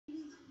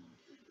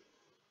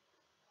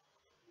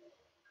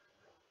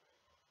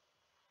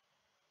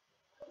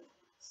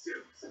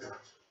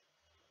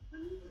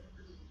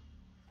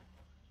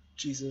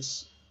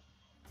Jesus.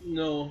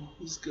 No,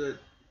 he's good.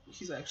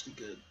 He's actually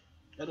good.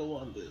 I don't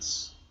want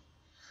this.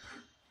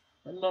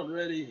 I'm not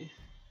ready.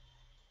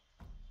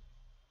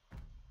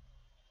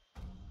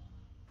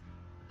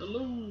 Hello.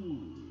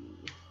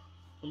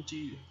 Come to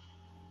you.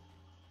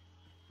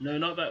 No,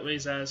 not that way,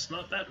 Zaz.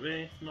 Not that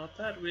way. Not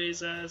that way,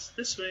 Zaz.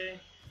 This way.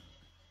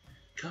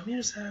 Come here,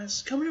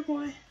 Zaz. Come here,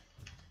 boy.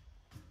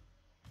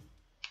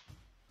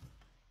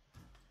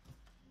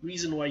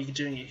 Reason why you're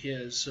doing it here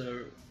is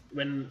so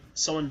when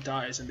someone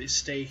dies and they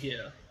stay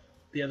here,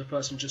 the other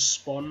person just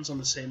spawns on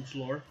the same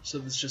floor. So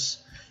there's just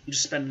you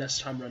just spend less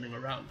time running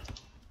around.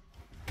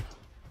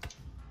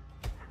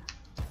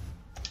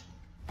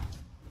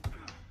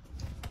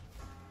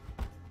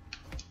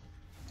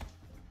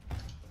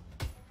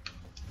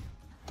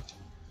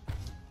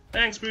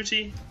 Thanks,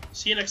 Booty.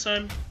 See you next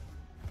time.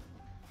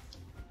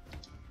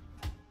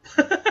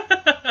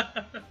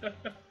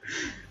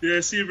 Yeah,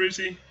 see you,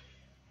 Booty.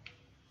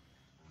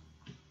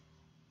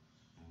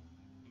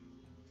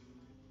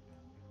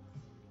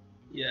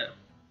 Yeah.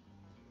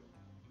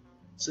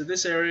 So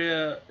this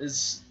area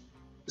is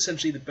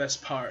essentially the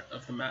best part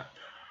of the map,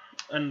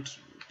 and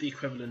the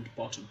equivalent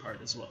bottom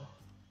part as well.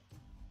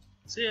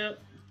 See ya.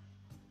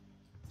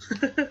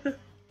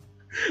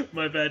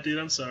 My bad, dude.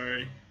 I'm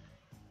sorry.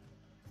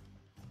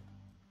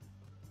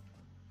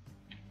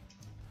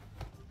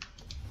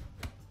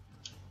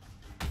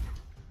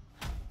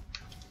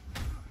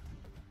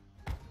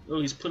 Oh,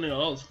 he's putting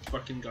all his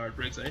fucking guard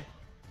breaks, eh?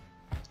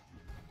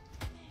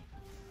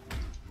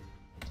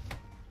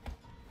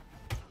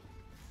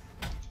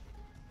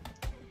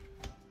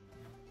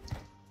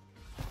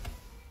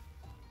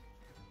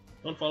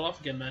 Don't fall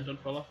off again, man.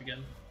 Don't fall off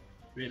again.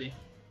 Really.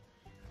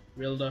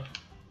 Rilda.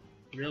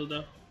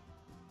 Rilda.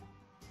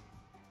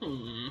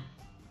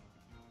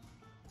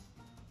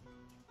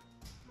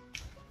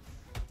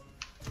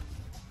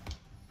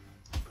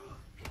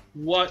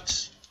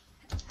 What?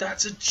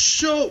 That's a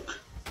joke!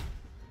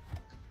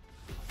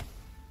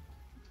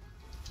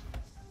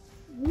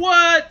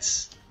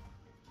 What?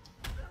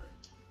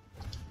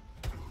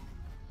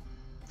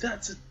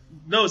 That's a...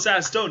 No,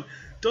 Zaz,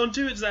 don't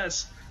do it,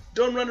 Zaz.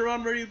 Don't run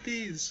around where you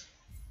please.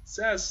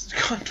 Zaz,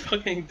 god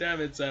fucking damn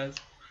it, Zaz.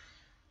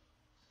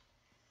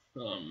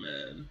 Oh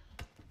man.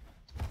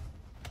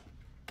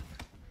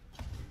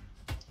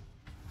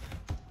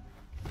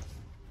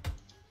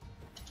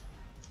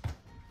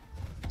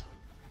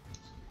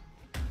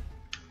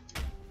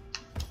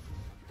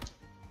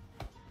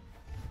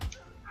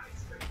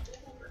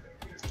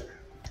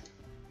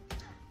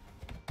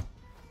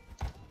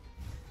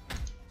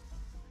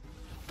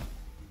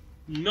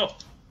 No.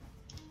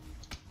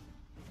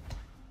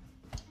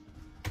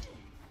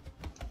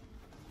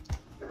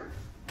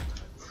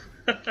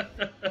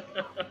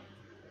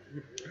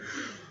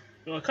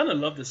 Well, I kind of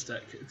love this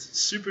deck. It's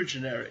super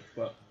generic,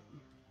 but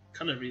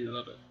kind of really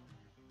love it.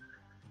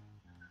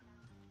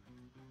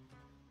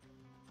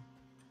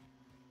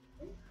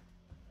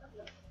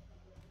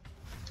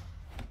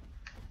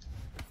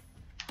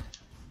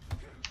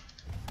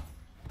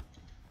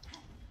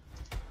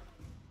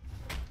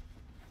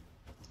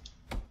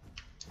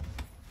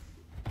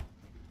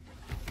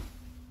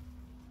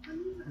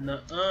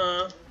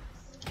 Nuh-uh.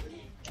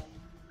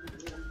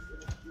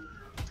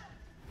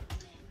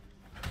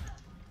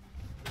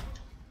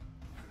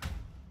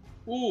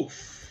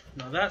 Oof.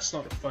 Now that's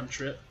not a fun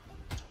trip.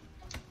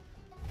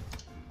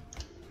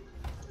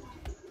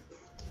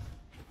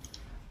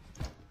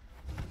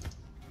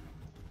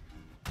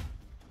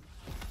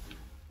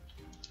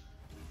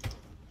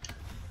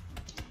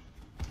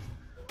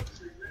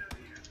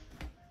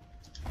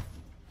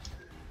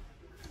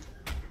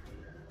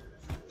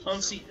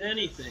 Can't see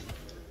anything.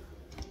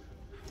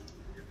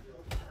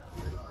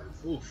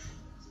 Oof.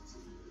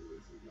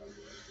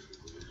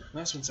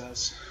 Nice one,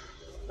 Zaz.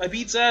 I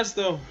beat Zaz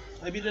though.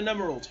 I beat an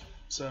emerald,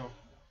 so.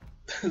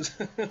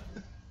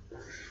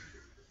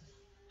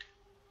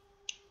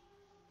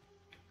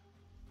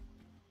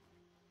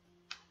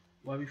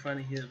 Why are we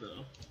finally here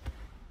though?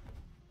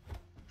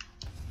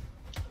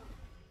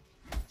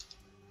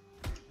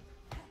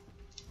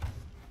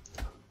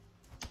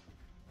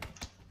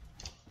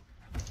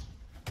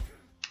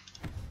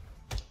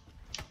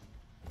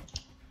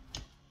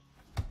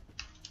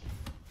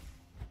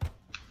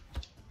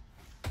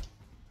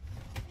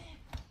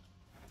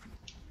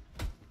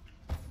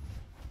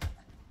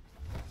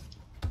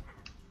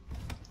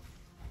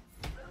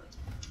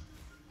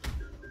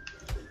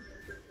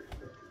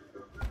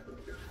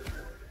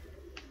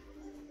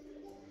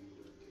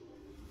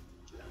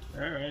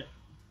 Alright.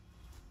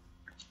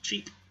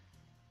 Cheap.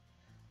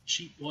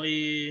 Cheap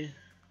boy.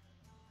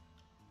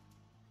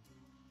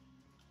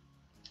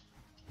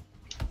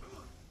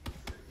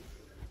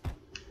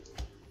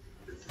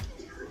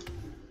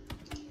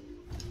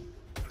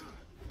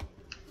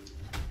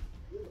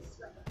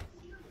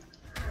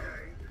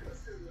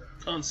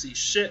 Can't see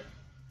shit.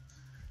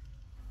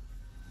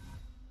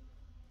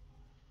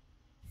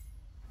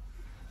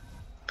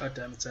 God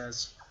damn it,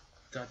 Zaz.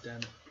 God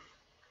damn it.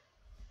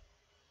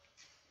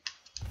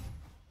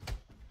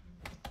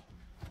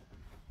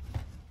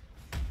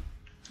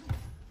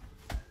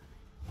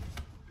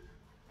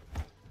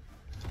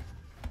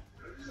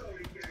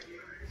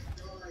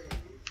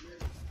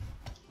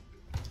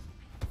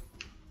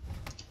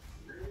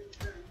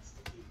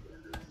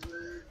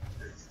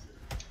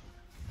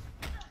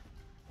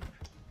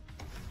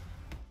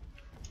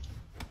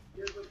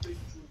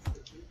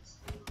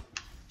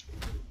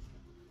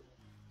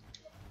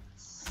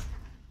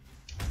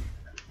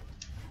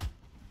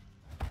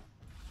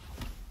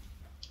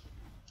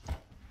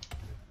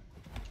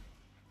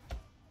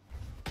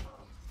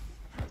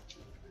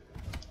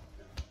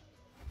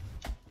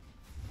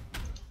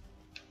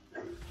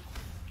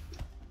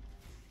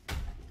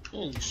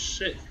 Holy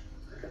shit.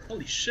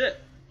 Holy shit.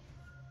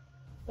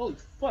 Holy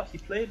fuck, he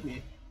played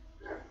me.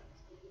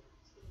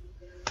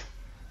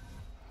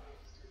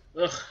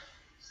 Ugh.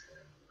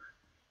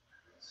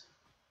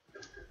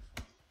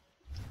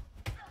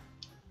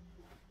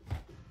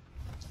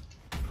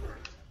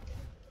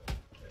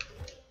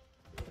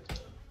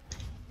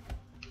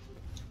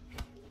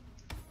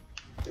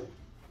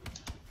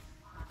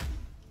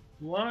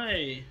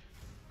 Why?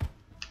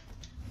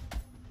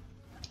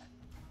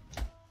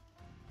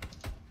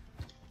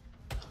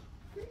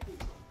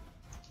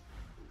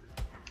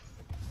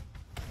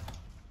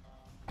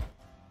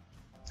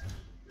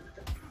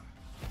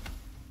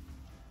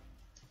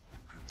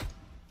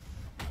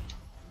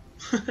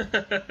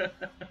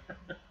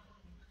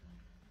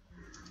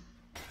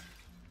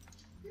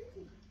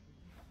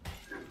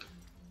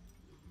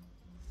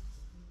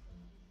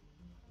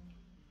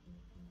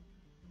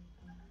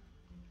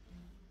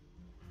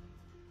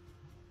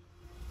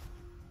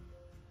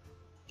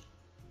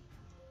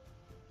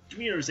 Come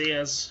here,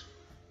 Zaz.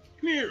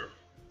 Come here.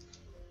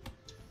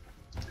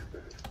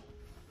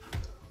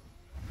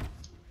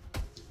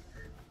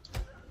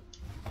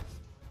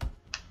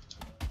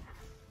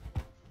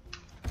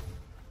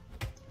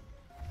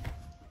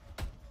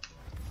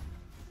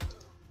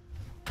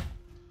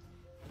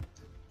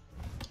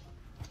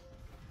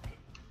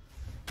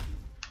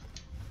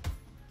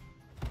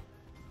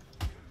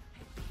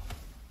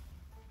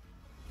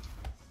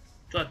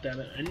 God damn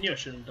it, I knew I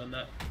shouldn't have done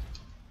that.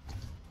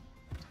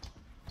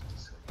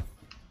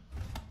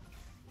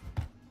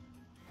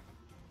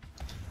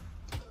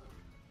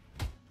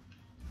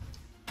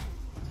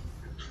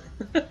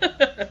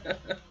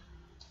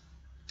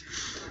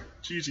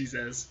 GG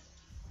says.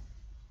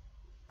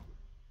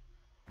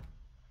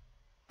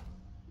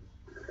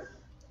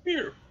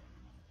 Here.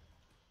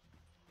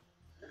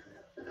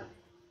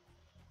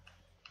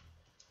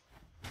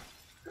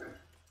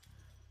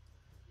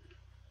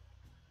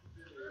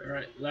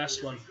 Alright,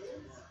 last one.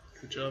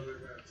 Good job.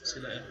 See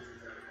you later.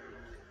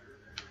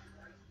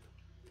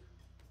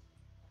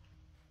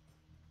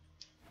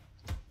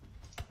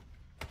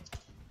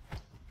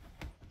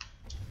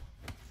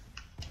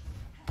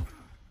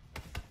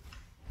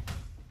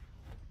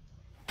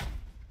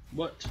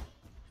 What?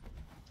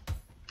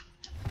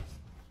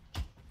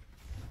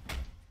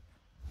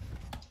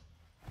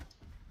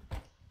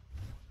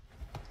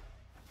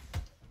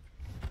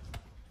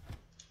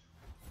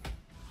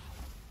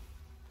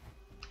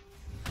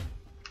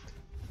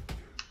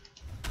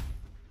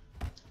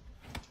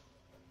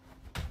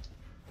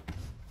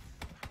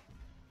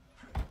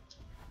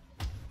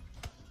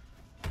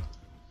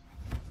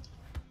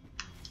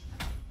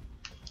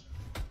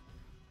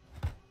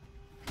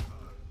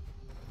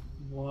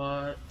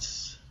 What?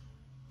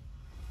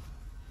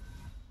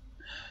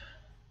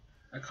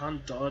 I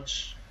can't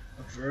dodge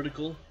a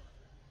vertical.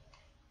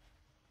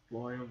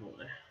 Boy oh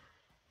boy.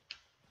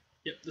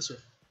 Yep, this way.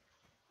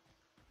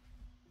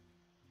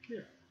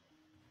 Here.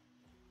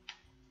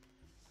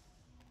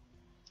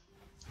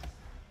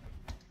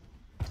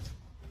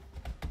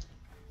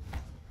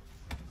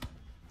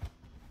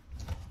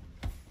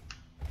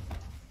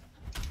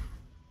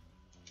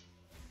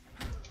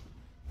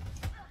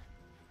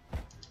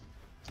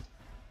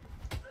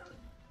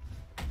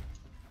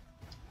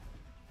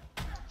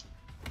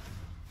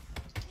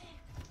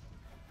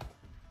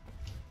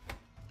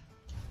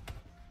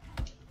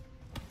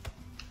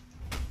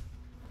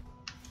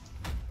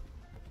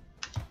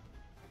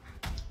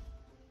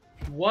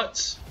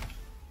 What?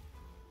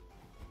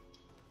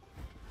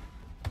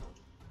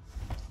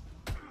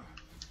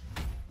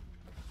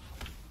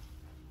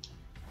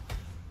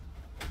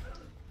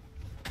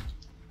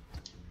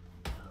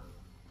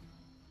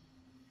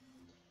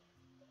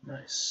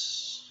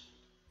 Nice.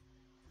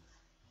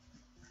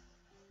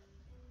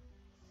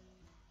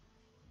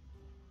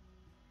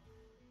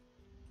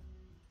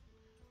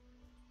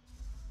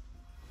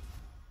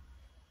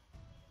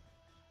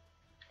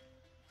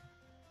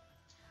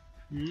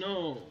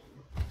 No.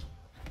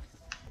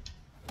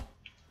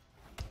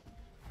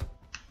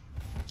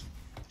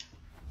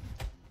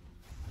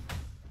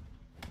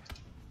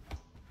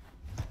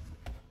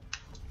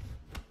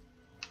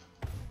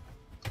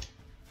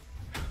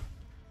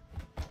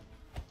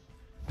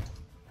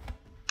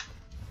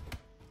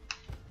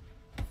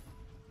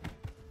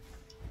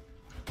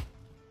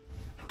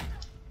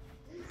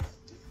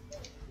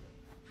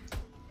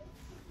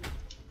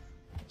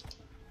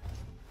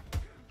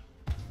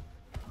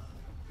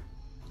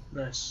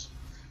 Nice.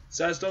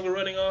 Zaz, don't go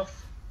running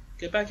off.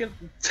 Get back in.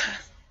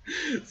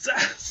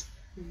 Zaz!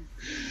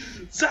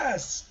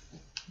 Zaz!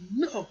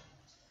 No!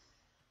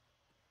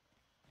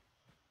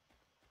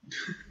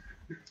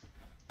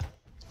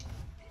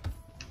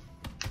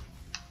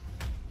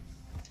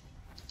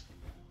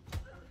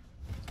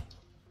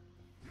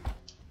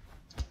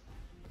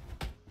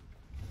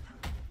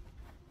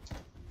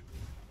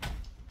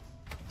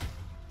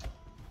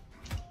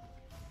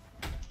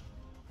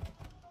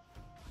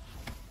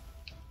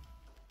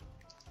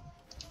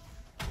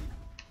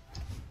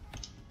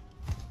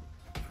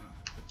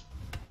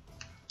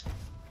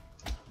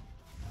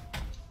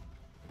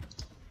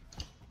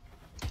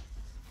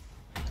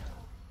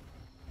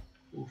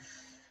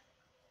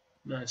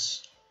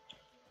 Nice.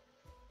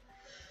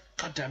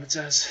 God damn it,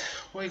 Zaz.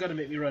 Why you gotta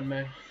make me run,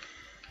 man?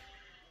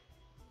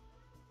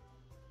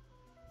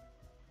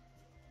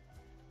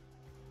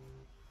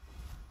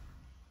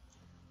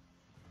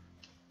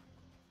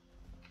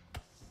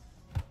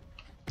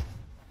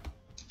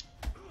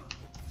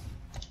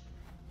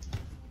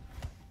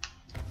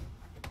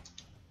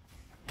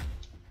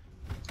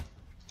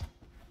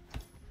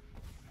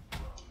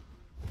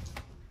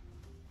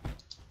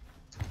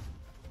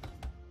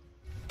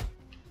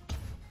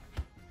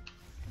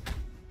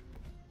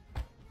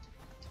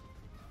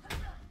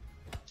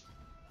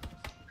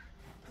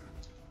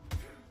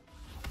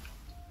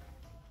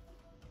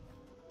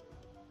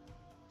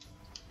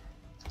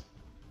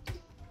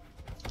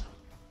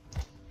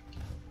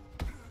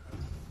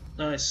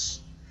 Nice.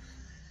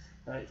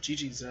 Alright,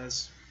 GG,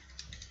 Zaz.